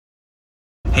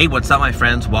Hey, what's up my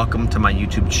friends? Welcome to my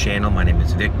YouTube channel. My name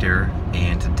is Victor,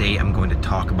 and today I'm going to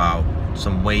talk about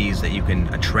some ways that you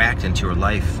can attract into your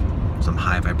life some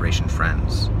high vibration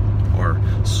friends, or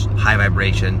high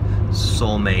vibration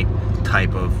soulmate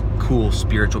type of cool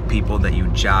spiritual people that you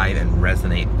jive and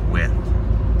resonate with.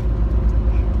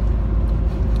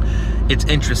 It's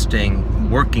interesting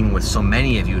working with so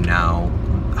many of you now,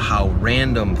 how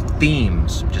random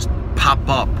themes just pop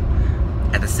up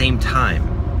at the same time.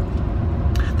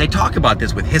 They talk about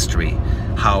this with history,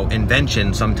 how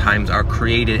inventions sometimes are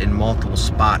created in multiple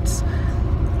spots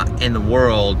in the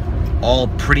world, all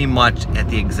pretty much at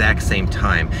the exact same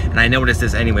time. And I notice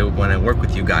this anyway when I work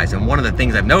with you guys. And one of the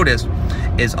things I've noticed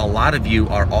is a lot of you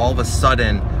are all of a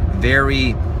sudden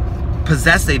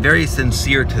possess a very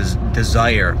sincere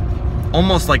desire,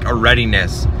 almost like a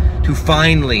readiness to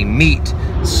finally meet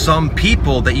some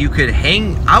people that you could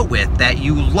hang out with, that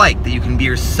you like, that you can be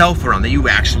yourself around, that you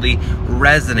actually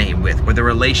resonate with, where the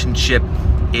relationship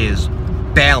is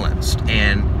balanced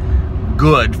and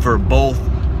good for both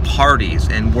parties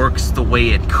and works the way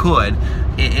it could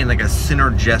in like a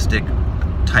synergistic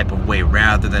type of way,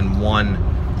 rather than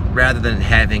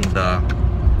having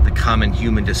the common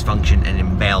human dysfunction and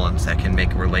imbalance that can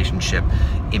make a relationship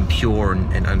impure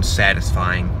and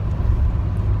unsatisfying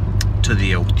to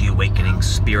the awakening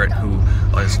spirit who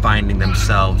is finding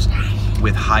themselves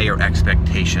with higher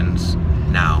expectations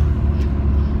now.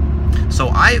 So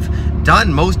I've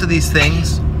done most of these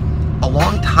things a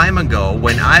long time ago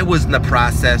when I was in the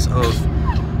process of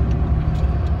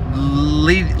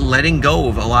letting go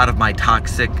of a lot of my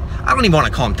toxic, I don't even want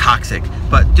to call them toxic,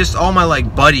 but just all my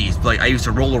like buddies, like I used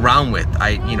to roll around with.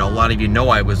 A lot of you know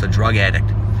I was a drug addict,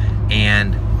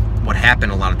 and what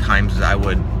happened a lot of times is I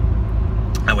would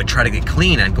try to get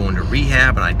clean. I'd go into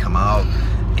rehab and I'd come out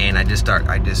and I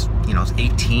was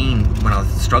 18 when I was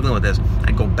struggling with this.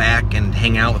 I'd go back and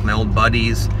hang out with my old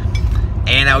buddies,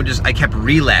 and I kept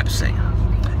relapsing.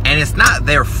 And it's not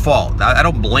their fault. I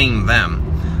don't blame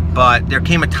them. But there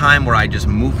came a time where I just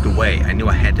moved away. I knew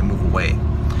I had to move away.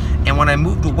 And when I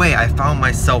moved away, I found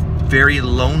myself very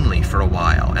lonely for a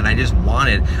while. And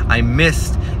I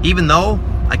missed, even though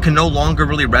I could no longer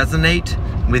really resonate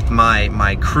with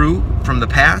my crew from the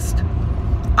past,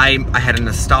 I had a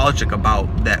nostalgic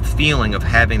about that feeling of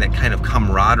having that kind of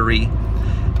camaraderie,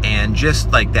 and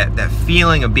just like that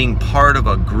feeling of being part of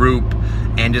a group,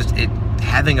 and just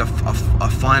having a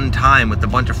fun time with a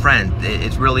bunch of friends.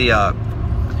 It's really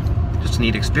just a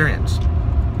neat experience.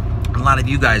 A lot of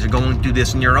you guys are going through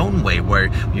this in your own way, where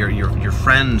your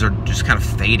friends are just kind of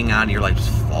fading out and you're like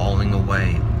just falling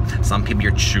away. Some people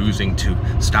you're choosing to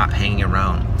stop hanging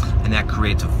around, and that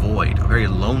creates a void, a very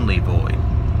lonely void.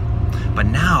 But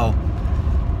now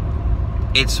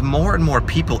it's more and more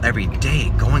people every day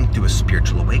going through a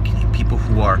spiritual awakening. People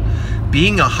who are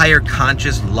being a higher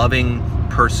conscious, loving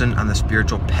person on the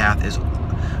spiritual path is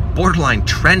borderline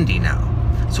trendy now.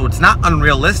 So it's not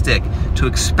unrealistic to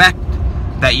expect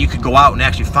that you could go out and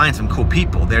actually find some cool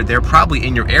people. They're probably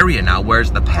in your area now, whereas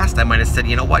in the past I might have said,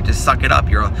 you know what, just suck it up.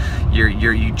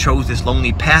 You chose this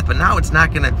lonely path, but now it's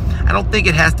not gonna. I don't think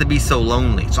it has to be so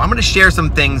lonely. So I'm gonna share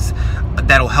some things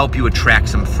that'll help you attract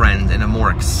some friends in a more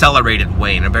accelerated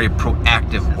way, in a very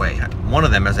proactive way. One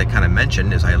of them, as I kind of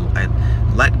mentioned, is I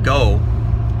let go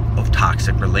of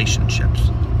toxic relationships.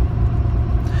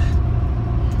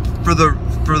 For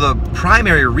the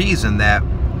primary reason that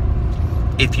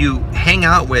if you hang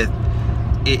out with,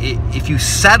 if you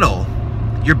settle,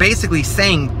 you're basically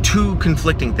saying two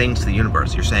conflicting things to the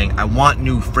universe. You're saying, I want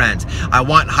new friends, I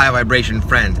want high vibration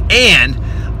friends, and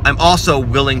I'm also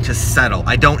willing to settle.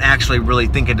 I don't actually really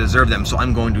think I deserve them, so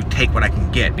I'm going to take what I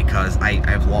can get because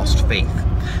I've lost faith.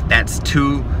 That's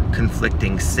two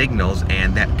conflicting signals,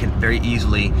 and that can very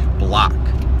easily block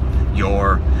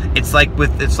your. It's like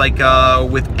with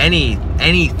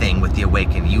anything with the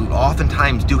awakening, you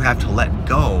oftentimes do have to let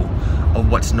go of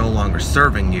what's no longer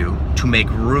serving you to make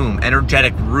room,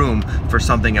 energetic room, for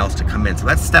something else to come in. So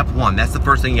that's step one. That's the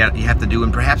first thing you have to do,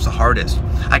 and perhaps the hardest.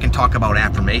 I can talk about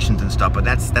affirmations and stuff, but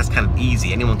that's kind of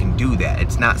easy. Anyone can do that.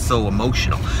 It's not so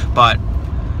emotional. But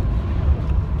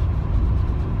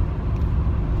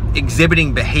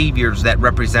exhibiting behaviors that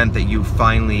represent that you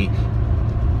finally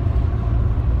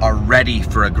are ready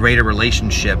for a greater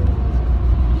relationship,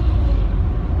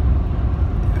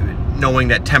 knowing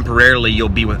that temporarily you'll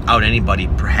be without anybody,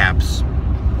 perhaps.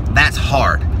 That's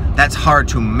hard. That's hard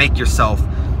to make yourself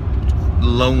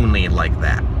lonely like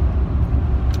that,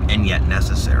 and yet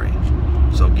necessary.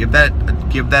 So give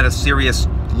that a serious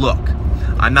look.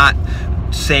 I'm not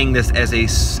saying this as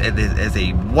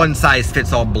a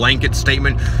one-size-fits-all blanket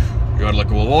statement. You gotta let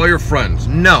go of all your friends.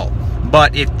 No,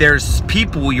 But if there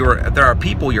are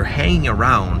people you're hanging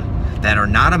around that are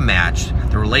not a match,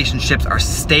 the relationships are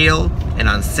stale and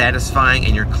unsatisfying,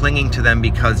 and you're clinging to them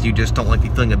because you just don't like the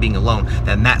feeling of being alone,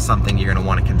 then that's something you're going to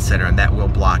want to consider, and that will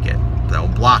block it. That will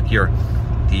block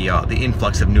the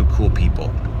influx of new cool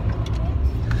people.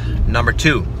 Number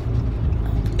 2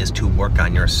 is to work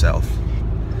on yourself.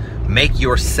 Make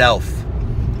yourself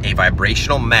a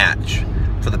vibrational match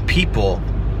for the people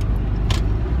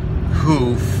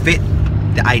who fit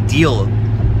the ideal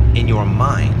in your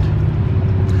mind.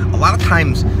 A lot of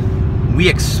times we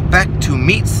expect to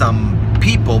meet some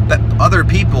people, but other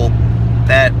people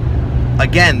that,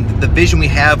 again, the vision we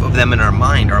have of them in our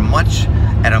mind are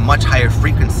at a much higher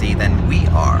frequency than we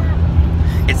are.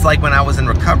 It's like when I was in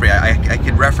recovery, I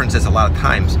could reference this a lot of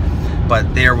times,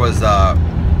 but there was I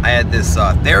had this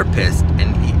therapist,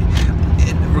 and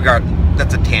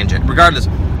that's a tangent. Regardless,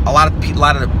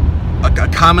 a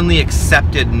commonly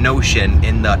accepted notion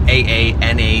in the AA,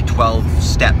 NA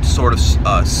 12-step sort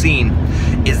of scene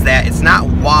is that it's not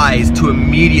wise to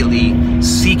immediately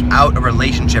seek out a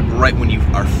relationship right when you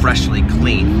are freshly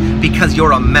clean, because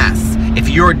you're a mess. If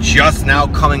you're just now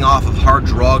coming off of hard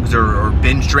drugs or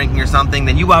binge drinking or something,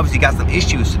 then you obviously got some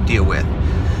issues to deal with.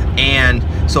 And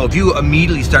so if you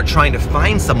immediately start trying to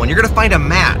find someone, you're going to find a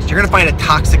match. You're going to find a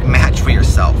toxic match for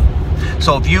yourself.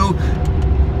 So you're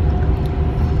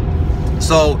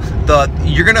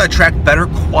going to attract better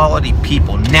quality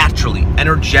people naturally,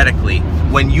 energetically,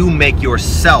 when you make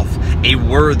yourself a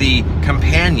worthy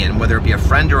companion, whether it be a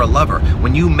friend or a lover.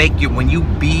 When you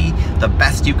be the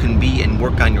best you can be and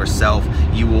work on yourself,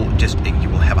 you will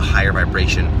have a higher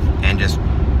vibration, and just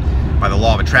by the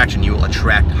law of attraction, you will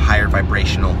attract higher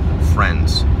vibrational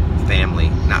friends, family,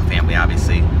 not family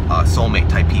obviously, soulmate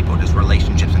type people, just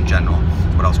relationships in general.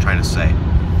 That's what I was trying to say.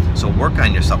 So work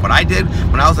on yourself. What I did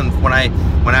when I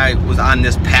was on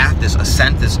this path, this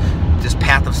ascent, this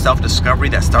path of self-discovery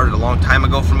that started a long time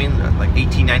ago for me, like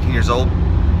 18, 19 years old,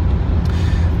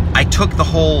 I took the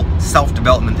whole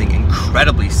self-development thing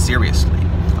incredibly seriously.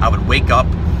 I would wake up,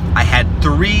 I had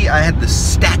this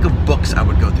stack of books I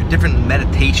would go through, different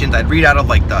meditations. I'd read out of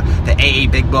like the AA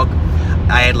Big Book.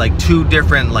 I had like 2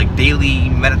 different like daily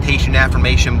meditation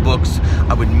affirmation books.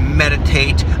 I would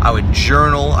meditate, I would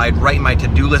journal, I'd write my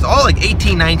to-do list, all like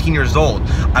 18, 19 years old.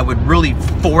 I would really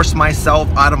force myself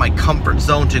out of my comfort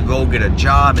zone to go get a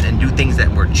job and do things that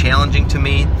were challenging to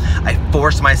me. I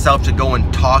forced myself to go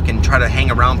and talk and try to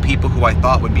hang around people who I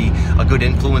thought would be a good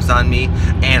influence on me.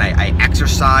 And I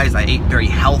exercised, I ate very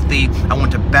healthy, I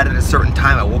went to bed at a certain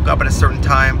time, I woke up at a certain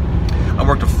time. I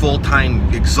worked a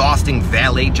full-time, exhausting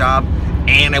valet job,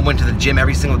 and I went to the gym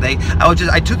every single day.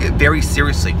 I took it very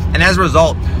seriously, and as a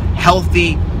result,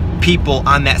 healthy people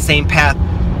on that same path,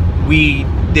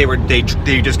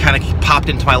 they just kind of popped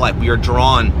into my life. We are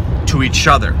drawn to each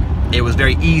other. It was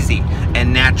very easy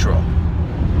and natural.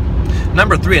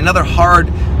 Number 3, another hard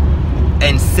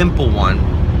and simple one,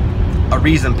 a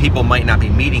reason people might not be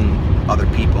meeting other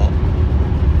people,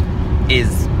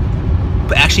 is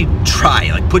actually try,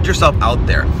 like put yourself out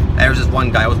there. There was this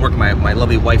one guy, I was working with my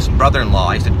lovely wife's brother-in-law.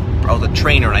 I was a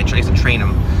trainer, and I used to train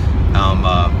him,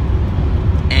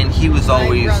 and he was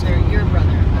always your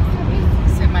brother-in-law.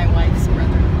 You said my wife's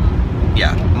brother-in-law.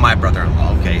 Yeah, my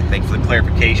brother-in-law. Okay, thanks for the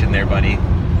clarification there, buddy.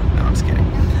 No, I'm just kidding.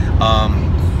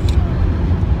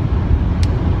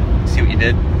 See what you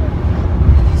did? I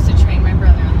used to train my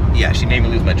brother-in-law. Yeah, she made me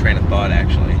lose my train of thought,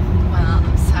 actually. Well,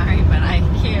 I'm sorry, but I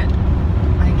can't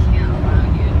allow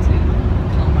you to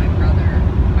call my brother-in-law.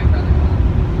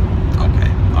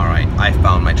 Okay, all right. I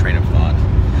found my train of thought.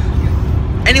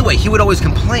 Anyway, he would always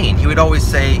complain. He would always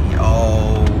say,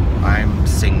 "Oh, I'm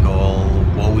single.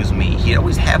 Woe is me." He'd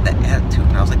always have that attitude,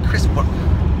 and I was like, "Chris, what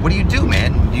do you do,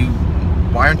 man?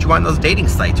 Why aren't you on those dating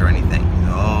sites or anything?"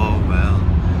 "Oh, well."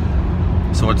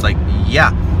 So it's like,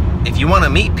 yeah, if you want to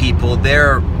meet people,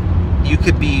 you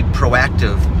could be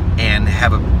proactive and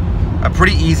have a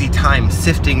pretty easy time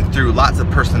sifting through lots of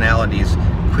personalities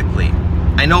quickly.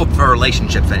 I know for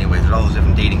relationships anyways, there's all those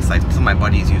different dating sites. Some of my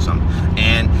buddies use them.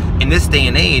 And in this day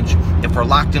and age, if we're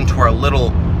locked into our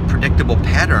little predictable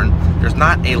pattern, there's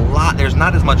not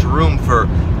as much room for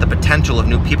the potential of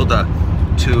new people to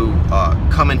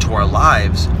come into our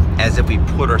lives as if we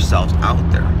put ourselves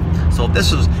out there. So if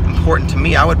this was important to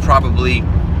me, I would probably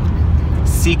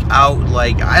seek out,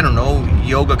 like, I don't know,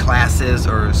 yoga classes,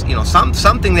 or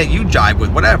something that you jive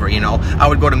with, whatever. I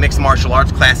would go to mixed martial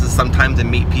arts classes sometimes and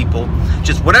meet people.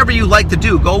 Just whatever you like to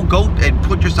do, go and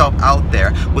put yourself out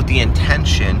there with the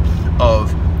intention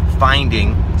of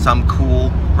finding some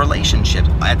cool relationships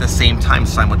at the same time,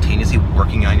 simultaneously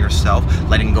working on yourself,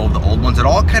 letting go of the old ones. It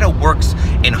all kind of works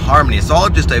in harmony. It's all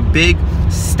just a big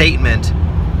statement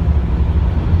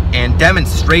and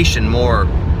demonstration more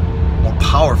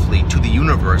powerfully to the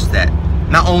universe that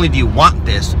not only do you want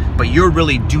this, but you're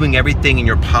really doing everything in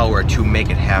your power to make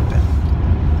it happen.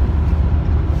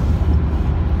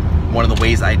 One of the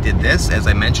ways I did this, as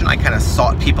I mentioned, I kind of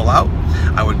sought people out.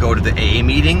 I would go to the AA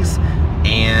meetings,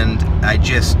 and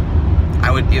as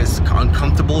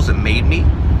uncomfortable as it made me,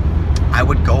 I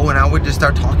would go and I would just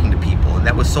start talking to people, and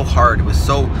that was so hard. It was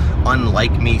so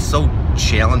unlike me, so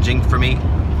challenging for me.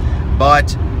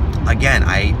 But again,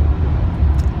 I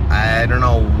don't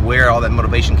know where all that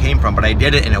motivation came from, but I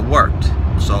did it and it worked.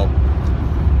 So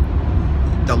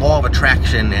the law of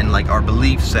attraction and like our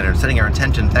beliefs and setting our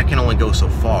intentions, that can only go so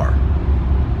far.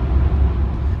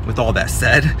 With all that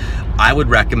said, I would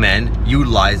recommend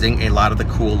utilizing a lot of the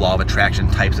cool law of attraction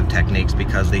types of techniques,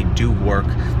 because they do work,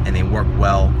 and they work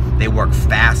well. They work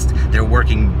fast. They're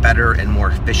working better and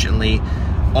more efficiently,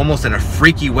 almost in a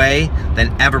freaky way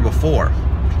than ever before.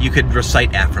 You could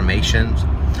recite affirmations.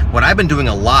 What I've been doing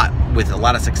a lot with a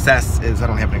lot of success is, I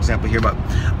don't have an example here, but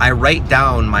I write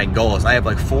down my goals. I have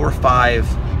like 4 or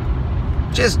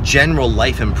 5 just general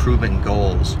life improvement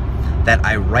goals that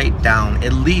I write down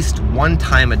at least one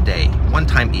time a day, one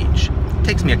time each. It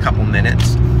takes me a couple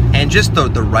minutes. And just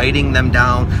the writing them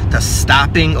down, the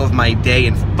stopping of my day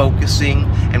and focusing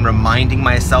and reminding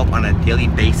myself on a daily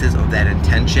basis of that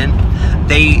intention,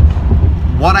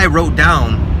 what I wrote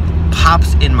down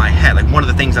pops in my head. Like, one of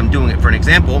the things I'm doing, for an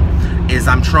example, is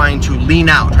I'm trying to lean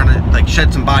out, trying to like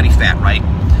shed some body fat, right?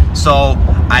 So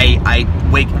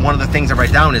one of the things I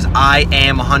write down is I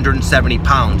am 170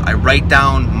 pounds. I write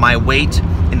down my weight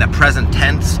in the present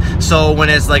tense. So when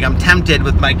it's like I'm tempted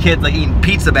with my kids like eating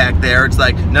pizza back there, it's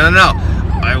like, no,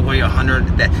 I weigh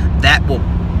 100.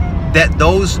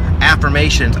 Those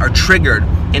affirmations are triggered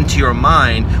into your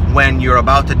mind when you're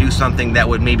about to do something that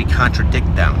would maybe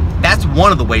contradict them. That's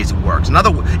one of the ways it works.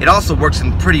 It also works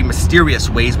in pretty mysterious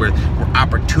ways where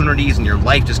opportunities in your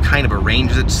life just kind of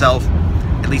arranges itself,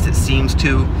 at least it seems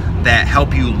to, that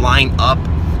help you line up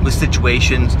with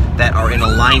situations that are in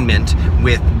alignment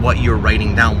with what you're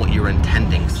writing down, what you're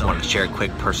intending. So I wanted to share a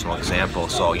quick personal example.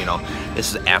 So,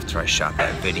 this is after I shot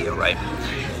that video, right?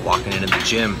 Walking into the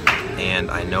gym, and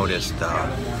I noticed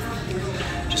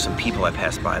just some people I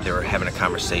passed by. They were having a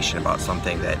conversation about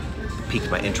something that piqued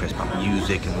my interest, about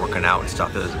music and working out and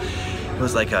stuff. It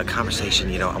was like a conversation,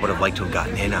 I would have liked to have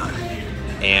gotten in on.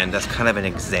 And that's kind of an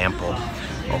example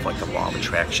of like the law of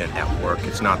attraction at work.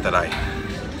 It's not that I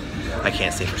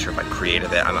can't say for sure if I created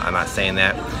that. I'm not saying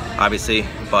that, obviously,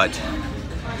 but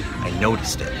I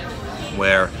noticed it,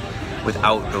 where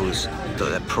without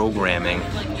the programming,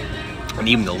 and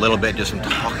even a little bit just from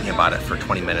talking about it for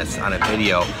 20 minutes on a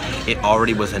video, it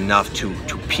already was enough to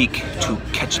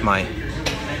catch my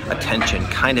attention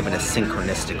kind of in a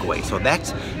synchronistic way. So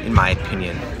that's, in my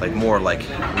opinion, like more like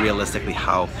realistically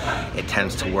how it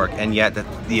tends to work. And yet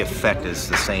the effect is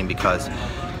the same, because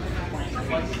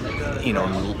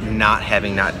not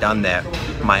having done that,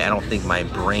 I don't think my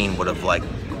brain would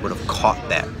have caught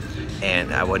that,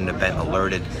 and I wouldn't have been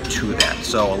alerted to that.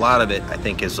 So a lot of it, I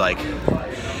think, is like,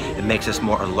 it makes us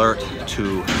more alert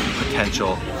to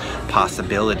potential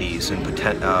possibilities and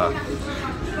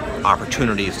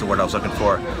opportunities, to what I was looking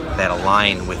for, that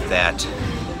align with that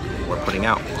we're putting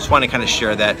out. Just want to kind of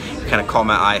share that, kind of caught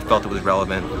my eye, felt it was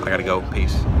relevant. I gotta go,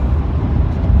 peace.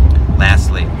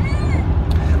 Lastly,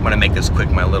 I'm gonna make this quick.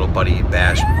 My little buddy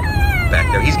Bash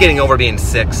back there, he's getting over being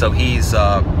sick, so he's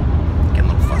getting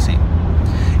a little fussy.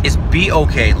 Is be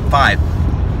okay.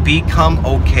 5, become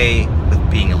okay with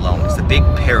being alone. It's a big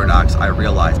paradox, I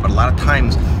realize, but a lot of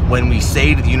times when we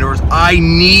say to the universe, I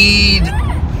need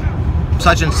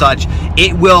such and such,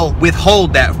 it will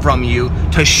withhold that from you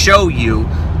to show you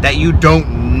that you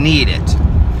don't need it.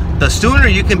 The sooner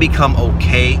you can become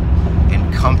okay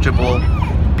and comfortable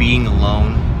being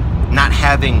alone, not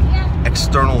having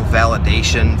external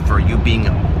validation for you being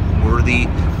worthy,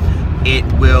 it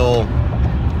will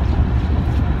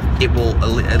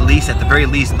at least, at the very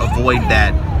least, avoid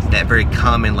that very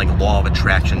common like law of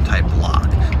attraction type block,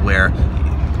 where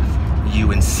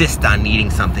you insist on needing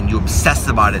something, you obsess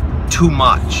about it too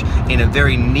much in a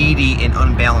very needy and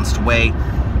unbalanced way.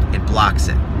 It blocks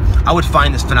it. I would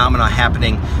find this phenomenon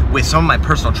happening with some of my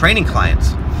personal training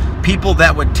clients. People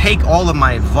that would take all of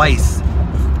my advice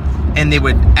and they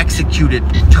would execute it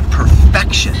to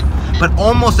perfection, but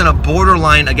almost in a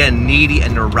borderline, again, needy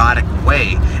and neurotic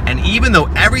way. And even though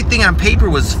everything on paper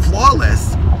was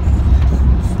flawless,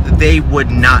 they would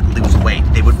not lose weight.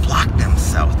 They would block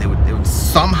themselves. They would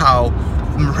somehow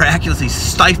miraculously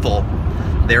stifle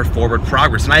their forward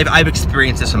progress. And I've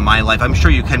experienced this in my life. I'm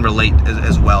sure you can relate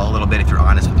as well a little bit if you're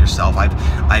honest with yourself.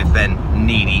 I've been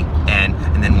needy and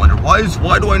then wonder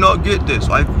why do I not get this?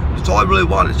 It's all I really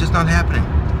want. It's just not happening.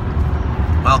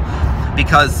 Well,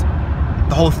 because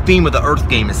the whole theme of the Earth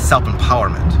game is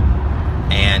self-empowerment.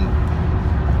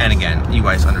 And again, you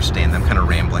guys understand I'm kind of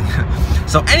rambling.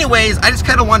 So anyways, I just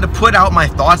kind of wanted to put out my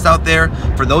thoughts out there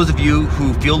for those of you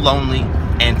who feel lonely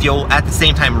and feel at the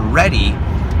same time ready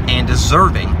and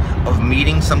deserving of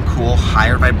meeting some cool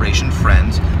higher vibration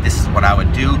friends. This is what I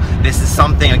would do. This is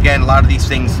something, again, a lot of these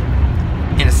things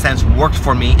in a sense worked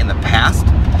for me in the past.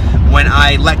 When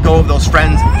I let go of those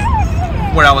friends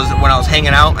when I was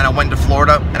hanging out and I went to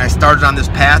Florida and I started on this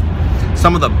path,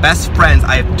 some of the best friends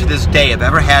I to this day have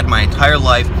ever had in my entire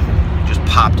life just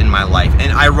popped in my life,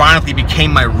 and ironically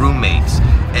became my roommates.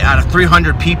 And out of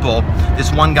 300 people,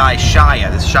 this one guy, Shia,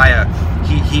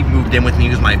 he moved in with me. He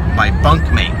was my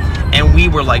bunkmate, and we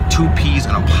were like two peas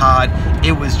in a pod.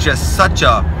 It was just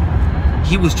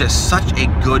he was just such a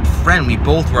good friend. We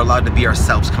both were allowed to be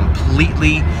ourselves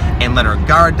completely and let our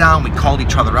guard down. We called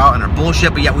each other out on our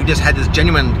bullshit, but yet we just had this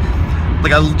genuine,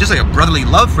 just like a brotherly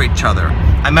love for each other.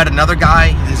 I met another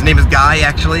guy, his name is Guy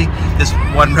actually, this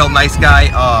one real nice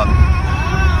guy,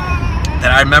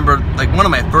 that I remember, like one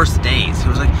of my first days. He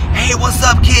was like, "Hey, what's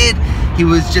up, kid?" He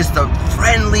was just the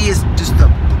friendliest,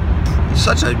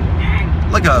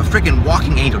 like a freaking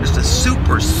walking angel, just a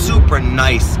super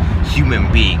nice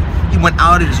human being. He went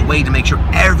out of his way to make sure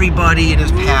everybody in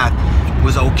his path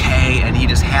was okay, and he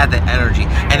just had that energy.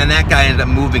 And then that guy ended up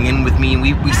moving in with me, and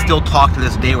we still talk to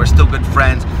this day. We're still good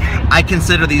friends. I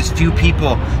consider these few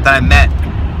people that I met,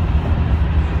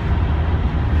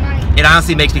 it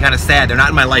honestly makes me kind of sad. They're not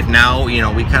in my life now, you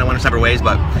know, we kind of went our separate ways,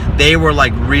 but they were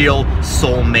like real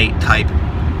soulmate type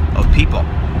of people.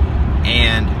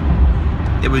 And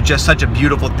it was just such a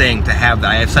beautiful thing to have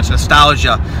that. I have such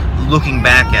nostalgia looking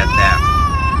back at that.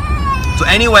 So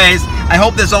anyways, I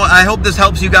hope this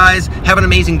helps you guys. Have an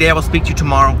amazing day. I will speak to you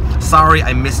tomorrow. Sorry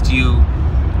I missed you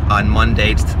on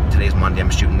Monday. Today's Monday, I'm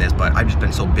shooting this, but I've just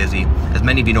been so busy. As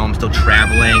many of you know, I'm still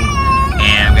traveling,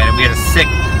 and we had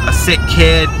a sick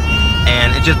kid,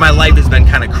 and it's just, my life has been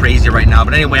kind of crazy right now.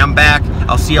 But anyway, I'm back.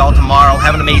 I'll see you all tomorrow.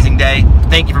 Have an amazing day.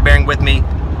 Thank you for bearing with me.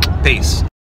 Peace.